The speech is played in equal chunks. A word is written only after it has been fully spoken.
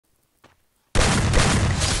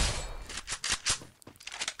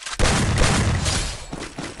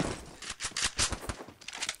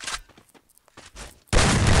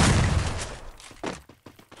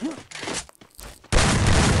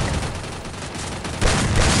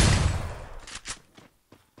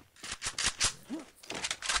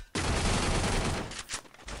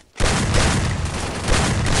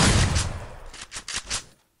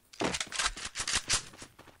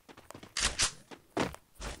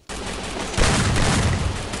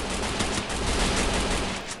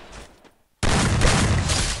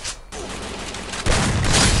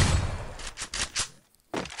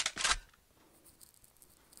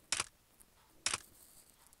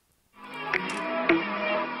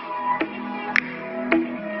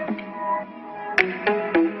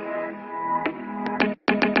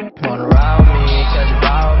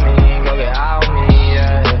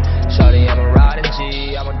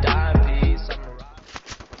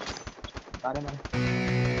सारे मारे।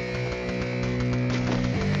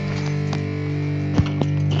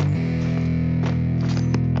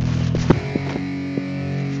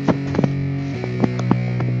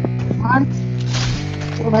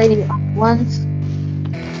 ओ भाई once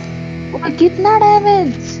ओ भाई कितना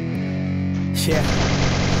damage. Yeah,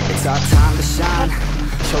 it's our time to shine.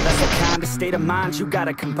 Show that's the kind of state of mind you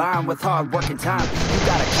gotta combine with hard work and time. You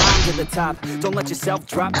gotta climb to the top. Don't let yourself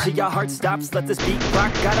drop till your heart stops. Let this beat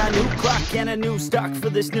rock. Got a new clock and a new stock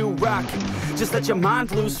for this new rock. Just let your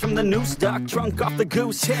mind loose from the new stock. Drunk off the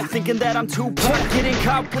goose, thinking that I'm too punk. Getting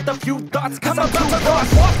caught with a few thoughts, cause I'm too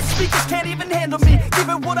lost. Speakers can't even handle me.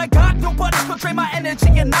 Give it what I got, nobody's gonna drain my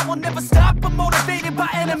energy. And I will never stop, I'm motivated by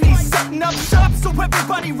enemies. Setting up shop so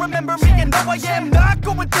everybody remember me. And no, I am not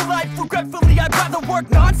going through life regretfully. I'd rather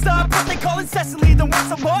work non-stop, what they call incessantly, than work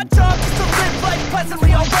some more job just to live life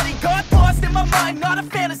pleasantly. Already got lost in my mind, not a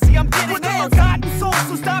fantasy, I'm getting with a forgotten soul.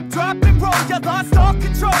 So stop, drop, and roll. You lost all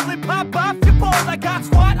control and pop off your ball. I got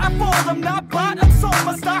squat, I fold, I'm not bought, I'm sold.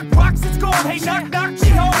 My stock rocks, it's gold. Hey, knock, knock,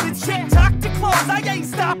 she hold it, shit, talk to close. I ain't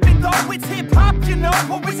stopping though, it's hip-hop, you know.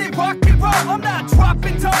 Or is it rock and roll? I'm not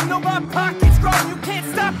dropping down, no, my pocket's grown. You can't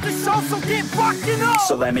stop the show, so get rockin' on.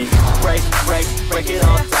 So let me break it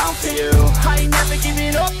all down for you. I ain't never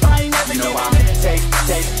giving up, I ain't never giving up.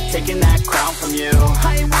 Taking that crown from you.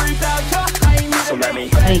 I ain't worried about you, I ain't never. So let me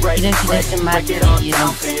break it all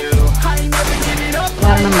down for you. I ain't never giving up,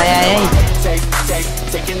 I ain't never.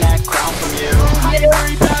 Taking that crown from you. I ain't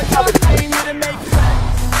worried about you, I ain't never make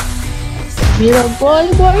friends. मेरा ball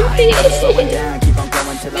bounty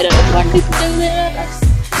मेरा bounty चल रहा है।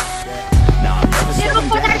 मेरे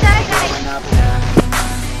ऊपर आ जाएगा।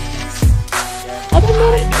 अबे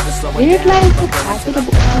मेरे रेड लाइन को खाते तो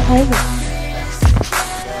बहुत खाएगा।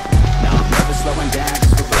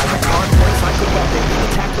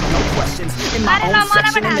 In my own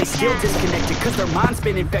section and they still disconnected cause their mind's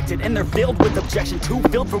been infected and they're filled with objection, too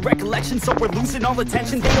filled for recollection, so we're losing all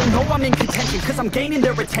attention. They don't know I'm in contention cause I'm gaining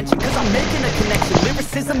their attention, cause I'm making a connection.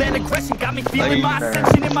 Lyricism and aggression got me feeling my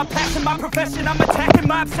ascension. In my passion, my profession, I'm attacking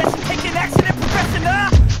my obsession, taking action and progression.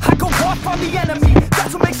 I go off on the enemy,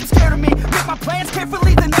 that's what makes them scared of me. Make my plans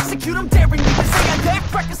carefully, then execute them daring me. They say I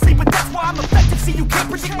act recklessly, but that's why I'm effective. See, you can't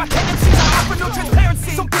predict my tendencies, I offer no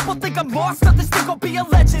transparency. Some people think I'm lost, others think I'll be a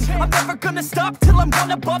legend. I'm never gonna stop till I'm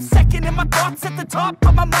one above second. And my thoughts at the top,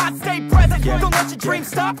 but my mind stay present. Don't let your dreams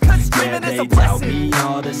stop, cause dreaming is a blessing. They tell me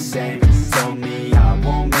all the same, told me I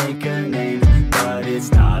won't make a name. But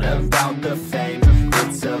it's not about the fame,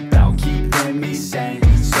 it's about keeping me sane.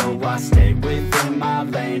 So I stay within my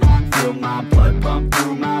lane, feel my blood pump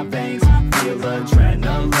through my veins. Feel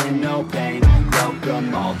adrenaline, no pain,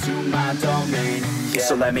 welcome all to my domain.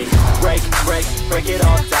 So let me break it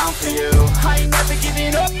all down for you. I ain't never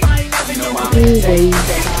giving up, I ain't never giving up.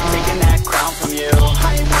 Taking that crown from you.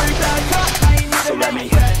 I ain't worried about you, I ain't never. So let me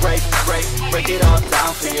break it all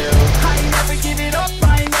down for you. I ain't never giving up,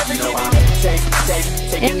 I ain't never giving up.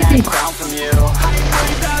 Taking that crown from you. I ain't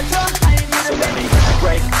worried about you, I ain't never. So let me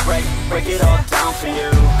break it all down for you.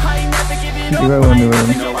 I ain't never giving up, I ain't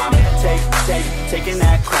never giving up. Taking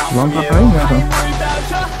that crown from you. I ain't worried about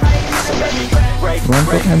you, I ain't never. So let me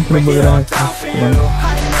break it all down for you. I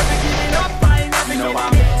ain't never giving up, I ain't never giving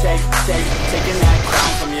up. Taking that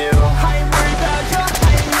crown from you. I ain't worried about you,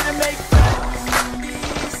 I ain't gonna make friends.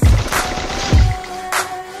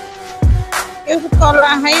 Eu vou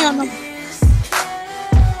colar raiando.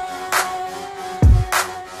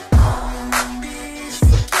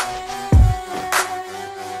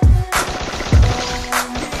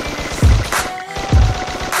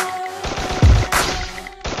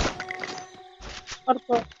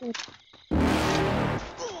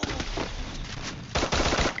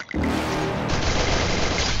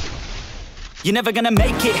 You're never gonna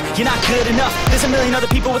make it, you're not good enough. There's a million other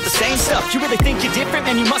people with the same stuff. You really think you're different?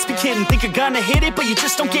 Man, you must be kidding. Think you're gonna hit it, but you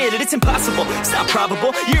just don't get it. It's impossible, it's not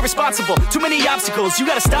probable, you're irresponsible. Too many obstacles, you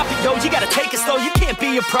gotta stop it, yo. You gotta take it slow, you can't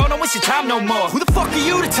be a pro. Don't waste your time no more. Who the fuck are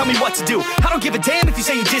you to tell me what to do? I don't give a damn if you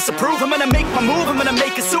say you disapprove. I'm gonna make my move, I'm gonna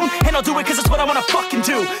make it soon. And I'll do it cause it's what I wanna fucking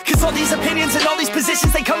do. Cause all these opinions and all these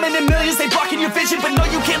positions, they come in millions, they blocking your vision. But no,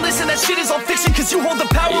 you can't listen, that shit is all fiction. Cause you hold the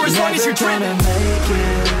power as long as you're dreaming.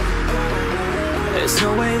 There's no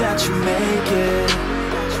way that you make it,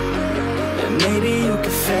 and maybe you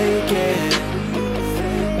can fake it,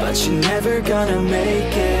 but you're never gonna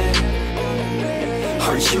make it.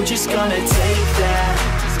 Aren't you just gonna take that?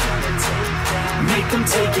 Make them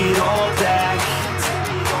take it all back.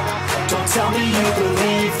 Don't tell me you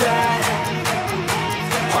believe that.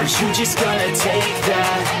 Aren't you just gonna take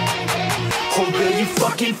that? Or will you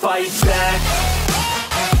fucking fight back?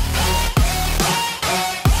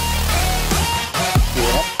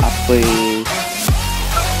 कोई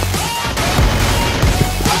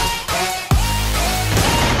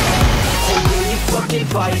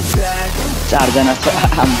चार जना छ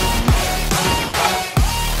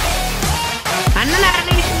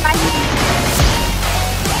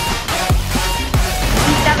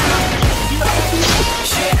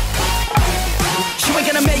You ain't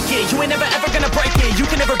gonna make it, you ain't never ever gonna break it. You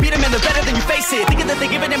can never beat them and they're better than you face it. Thinking that they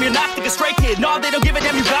give a damn, you're not, think a straight kid. No, they don't give a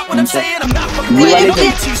damn, you got what I'm saying. I'm not fucking with you, don't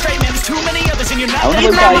get too straight, man. There's too many others and you're not that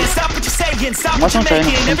great. Stop what you're saying, stop what you're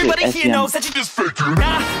making. Everybody here knows that you just faking.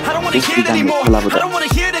 Nah, I don't wanna hear it anymore, I don't wanna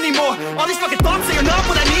hear it anymore. All these fucking thoughts, they are not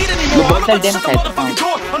what I need anymore. I'm about to shut the motherfucking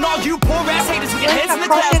door on all you poor ass haters with your heads in the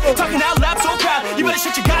clouds. Talking out loud so proud, you better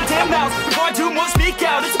shut your goddamn mouth before I do more speak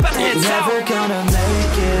out. It's about to head south. Never gonna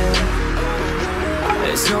make it.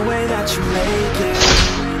 There's no way that you make it.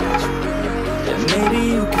 And maybe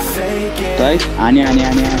you can fake it. Guys, आने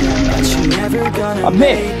But you're never gonna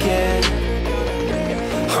make it.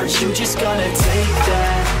 Aren't you just gonna take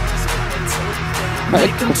that?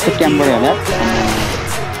 Make them take you over that.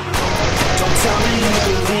 Don't tell me you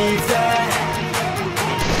believe that.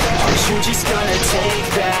 Aren't you just gonna take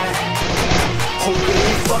that? Or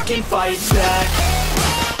really fucking fight back?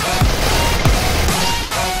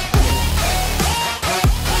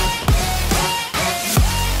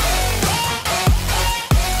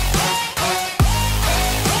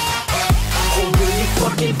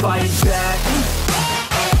 Fight back.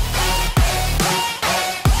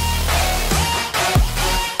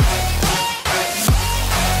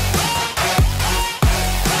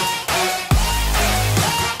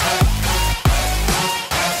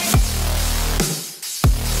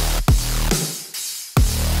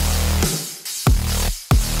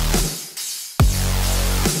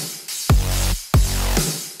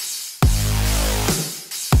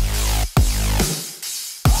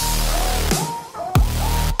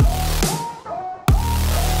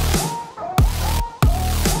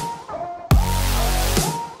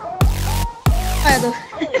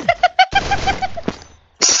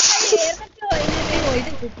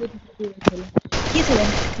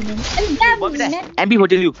 MB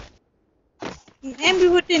hotel you MB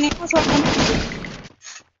hotel ने कसो